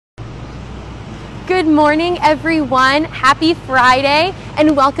Good morning, everyone. Happy Friday,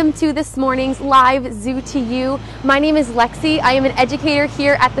 and welcome to this morning's live Zoo to You. My name is Lexi. I am an educator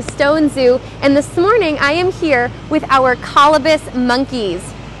here at the Stone Zoo, and this morning I am here with our Colobus monkeys.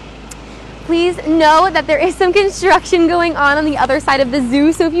 Please know that there is some construction going on the other side of the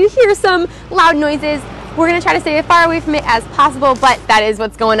zoo, so if you hear some loud noises, we're going to try to stay as far away from it as possible, but that is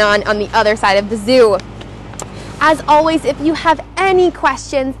what's going on the other side of the zoo. As always, if you have any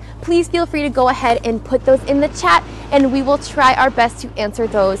questions, please feel free to go ahead and put those in the chat, and we will try our best to answer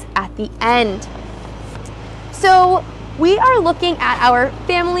those at the end. So we are looking at our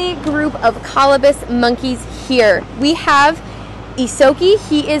family group of Colobus monkeys here. We have Isoki.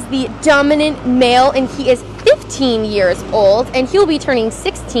 He is the dominant male, and he is 15 years old, and he'll be turning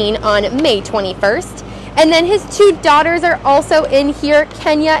 16 on May 21st. And then his two daughters are also in here,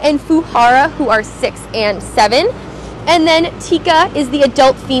 Kenya and Fuhara, who are 6 and 7. And then Tika is the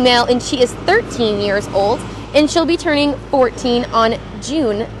adult female, and she is 13 years old, and she'll be turning 14 on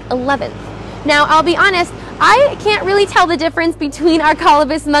June 11th. Now, I'll be honest, I can't really tell the difference between our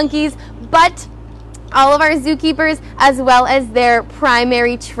Colobus monkeys, but all of our zookeepers, as well as their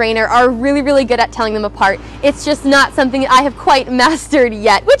primary trainer, are really good at telling them apart. It's just not something I have quite mastered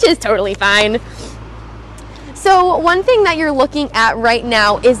yet, which is totally fine. So one thing that you're looking at right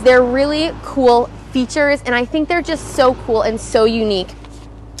now is their really cool features, and I think they're just so cool and so unique.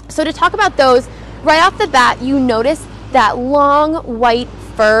 So to talk about those, right off the bat, you notice that long white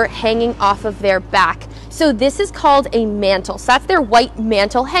fur hanging off of their back. So this is called a mantle. So that's their white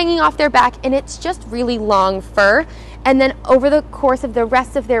mantle hanging off their back, and it's just really long fur. And then over the course of the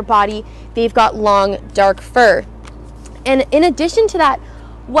rest of their body, they've got long, dark fur. And in addition to that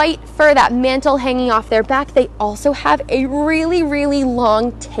white fur, that mantle hanging off their back, they also have a really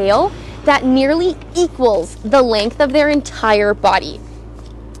long tail that nearly equals the length of their entire body.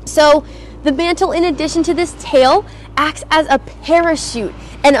 So the mantle, in addition to this tail, acts as a parachute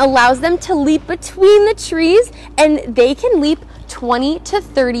and allows them to leap between the trees, and they can leap 20 to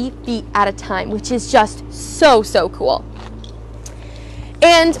 30 feet at a time, which is just so cool.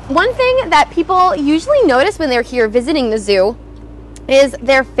 And one thing that people usually notice when they're here visiting the zoo is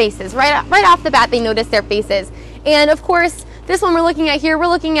their faces. Right off the bat, they notice their faces. And of course, this one we're looking at here, we're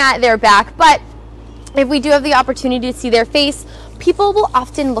looking at their back, but if we do have the opportunity to see their face, people will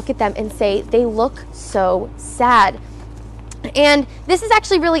often look at them and say they look so sad. And this is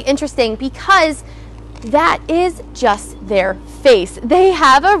actually really interesting because that is just their face. They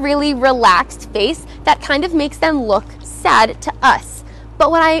have a really relaxed face that kind of makes them look sad to us.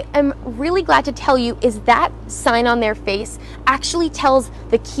 But what I am really glad to tell you is that sign on their face actually tells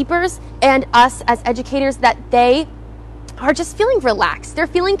the keepers and us as educators that they are just feeling relaxed. They're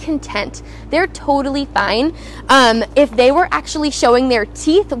feeling content. They're totally fine. If they were actually showing their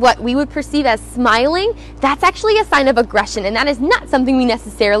teeth, what we would perceive as smiling, that's actually a sign of aggression, and that is not something we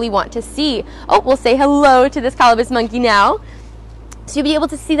necessarily want to see. Oh, we'll say hello to this Colobus monkey now. So you'll be able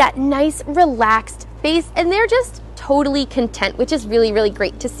to see that nice, relaxed face, and they're just totally content, which is really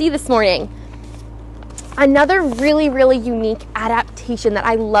great to see this morning. Another really unique adaptation that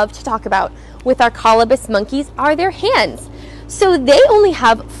I love to talk about with our Colobus monkeys are their hands. So they only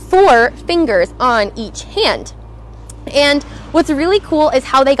have 4 fingers on each hand. And what's really cool is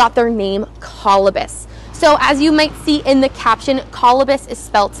how they got their name Colobus. So as you might see in the caption, Colobus is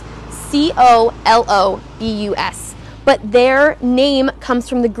spelt C-O-L-O-B-U-S. But their name comes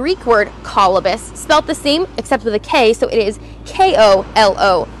from the Greek word Colobus, spelt the same except with a K, so it is K-O-L-O-B-U-S.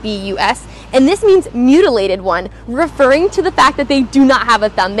 And this means mutilated one, referring to the fact that they do not have a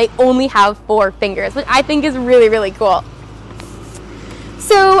thumb. They only have 4 fingers, which I think is really cool.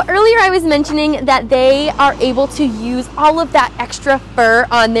 So earlier I was mentioning that they are able to use all of that extra fur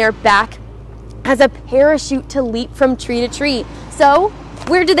on their back as a parachute to leap from tree to tree. So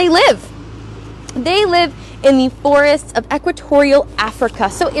where do they live? They live in the forests of equatorial Africa,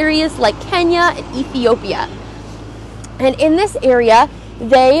 so areas like Kenya and Ethiopia. And in this area,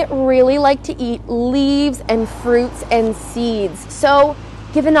 they really like to eat leaves and fruits and seeds. So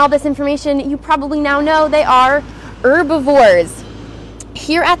given all this information, you probably now know they are herbivores.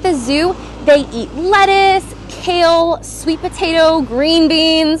 Here at the zoo, they eat lettuce, kale, sweet potato, green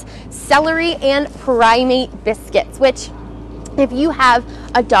beans, celery, and primate biscuits, which if you have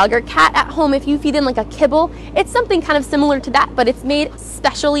a dog or cat at home, if you feed them like a kibble, it's something kind of similar to that, but it's made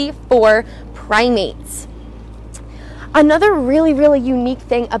specially for primates. Another really unique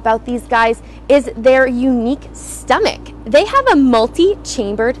thing about these guys is their unique stomach. They have a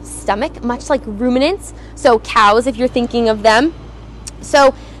multi-chambered stomach, much like ruminants, so cows if you're thinking of them.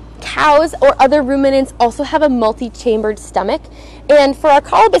 So Cows or other ruminants also have a multi-chambered stomach, and for our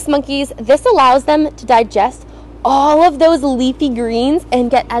Colobus monkeys, this allows them to digest all of those leafy greens and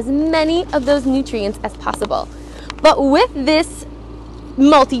get as many of those nutrients as possible. But with this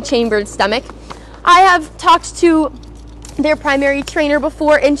multi-chambered stomach, I have talked to their primary trainer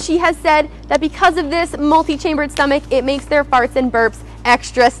before, and she has said that because of this multi-chambered stomach, it makes their farts and burps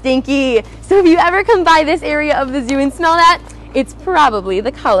extra stinky. So if you ever come by this area of the zoo and smell that, it's probably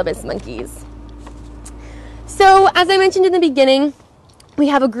the Colobus monkeys. So as I mentioned in the beginning, we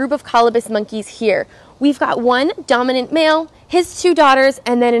have a group of Colobus monkeys here. We've got one dominant male, his 2 daughters,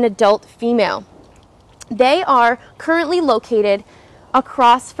 and then an adult female. They are currently located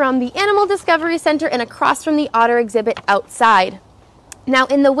across from the Animal Discovery Center and across from the otter exhibit outside. Now,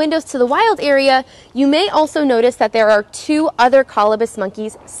 in the windows to the wild area, you may also notice that there are 2 other Colobus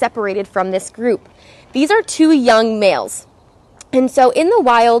monkeys separated from this group. These are 2 young males. And so in the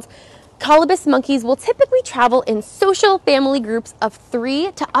wild, Colobus monkeys will typically travel in social family groups of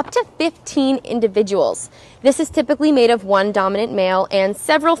 3 to up to 15 individuals. This is typically made of 1 dominant male and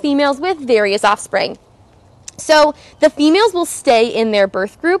several females with various offspring. So the females will stay in their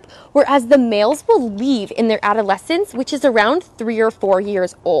birth group, whereas the males will leave in their adolescence, which is around 3 or 4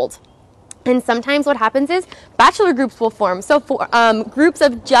 years old. And sometimes what happens is bachelor groups will form. So groups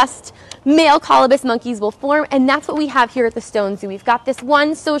of just male Colobus monkeys will form, and that's what we have here at the Stone Zoo. We've got this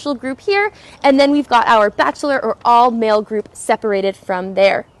one social group here, and then we've got our bachelor or all male group separated from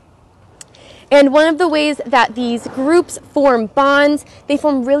there. And one of the ways that these groups form bonds, they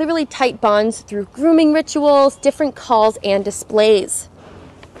form really, really tight bonds through grooming rituals, different calls, and displays.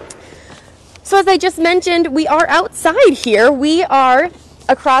 So as I just mentioned, we are outside here. We are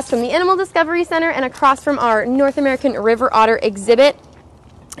across from the Animal Discovery Center and across from our North American river otter exhibit.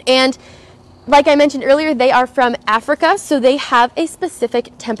 And like I mentioned earlier, they are from Africa, so they have a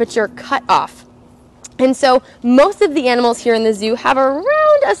specific temperature cutoff. And so most of the animals here in the zoo have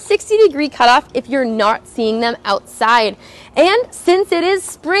around a 60-degree cutoff if you're not seeing them outside. And since it is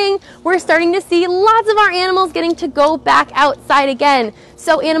spring, we're starting to see lots of our animals getting to go back outside again.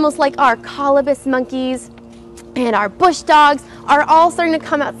 So animals like our Colobus monkeys and our bush dogs are all starting to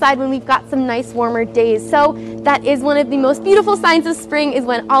come outside when we've got some nice warmer days. So that is one of the most beautiful signs of spring, is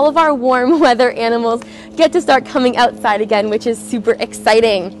when all of our warm weather animals get to start coming outside again, which is super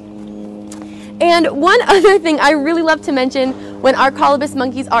exciting. And one other thing I really love to mention when our Colobus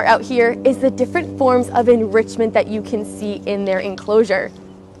monkeys are out here is the different forms of enrichment that you can see in their enclosure.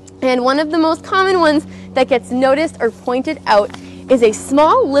 And one of the most common ones that gets noticed or pointed out is a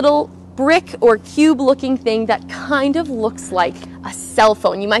small little brick or cube looking thing that kind of looks like a cell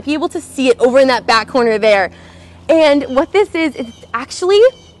phone. You might be able to see it over in that back corner there. And what this is, it's actually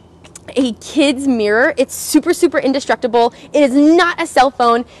a kid's mirror. It's super, super indestructible. It is not a cell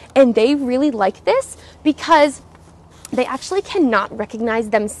phone, and they really like this because they actually cannot recognize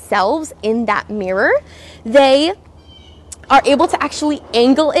themselves in that mirror. They are able to actually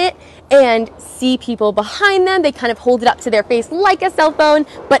angle it and see people behind them. They kind of hold it up to their face like a cell phone,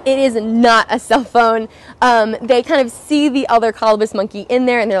 but it is not a cell phone. They kind of see the other Colobus monkey in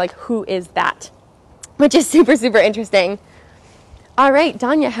there, and they're like, who is that? Which is super, super interesting. All right,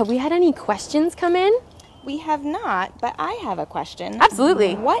 Danya, have we had any questions come in? We have not, but I have a question.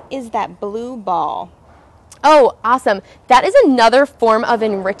 Absolutely. What is that blue ball? Oh, awesome. That is another form of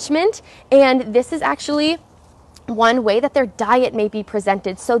enrichment, and this is actually one way that their diet may be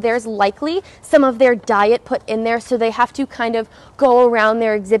presented. So there's likely some of their diet put in there, so they have to kind of go around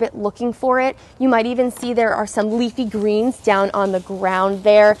their exhibit looking for it. You might even see there are some leafy greens down on the ground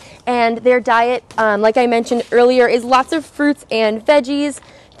there, and their diet, like I mentioned earlier, is lots of fruits and veggies,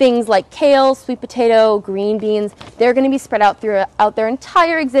 things like kale, sweet potato, green beans. They're going to be spread out throughout their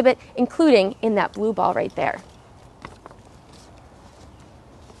entire exhibit, including in that blue ball right there.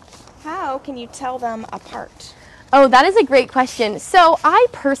 How can you tell them apart? Oh, that is a great question. So I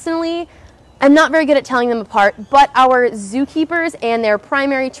personally am not very good at telling them apart, but our zookeepers and their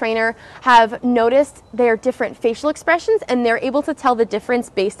primary trainer have noticed their different facial expressions, and they're able to tell the difference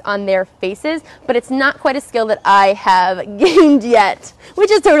based on their faces, but it's not quite a skill that I have gained yet, which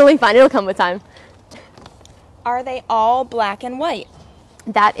is totally fine. It'll come with time. Are they all black and white?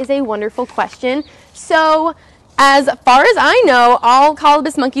 That is a wonderful question. So as far as I know, all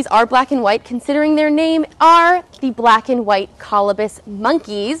Colobus monkeys are black and white, considering their name are the black and white Colobus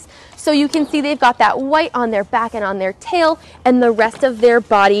monkeys. So you can see they've got that white on their back and on their tail, and the rest of their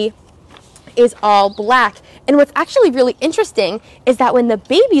body is all black. And what's actually really interesting is that when the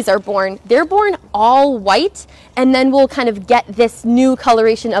babies are born, they're born all white, and then we'll kind of get this new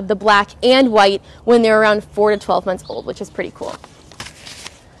coloration of the black and white when they're around 4 to 12 months old, which is pretty cool.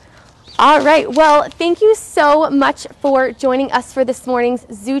 All right, well, thank you so much for joining us for this morning's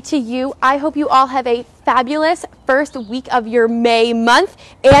Zoo to You. I hope you all have a fabulous first week of your May month,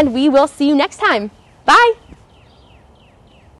 and we will see you next time. Bye.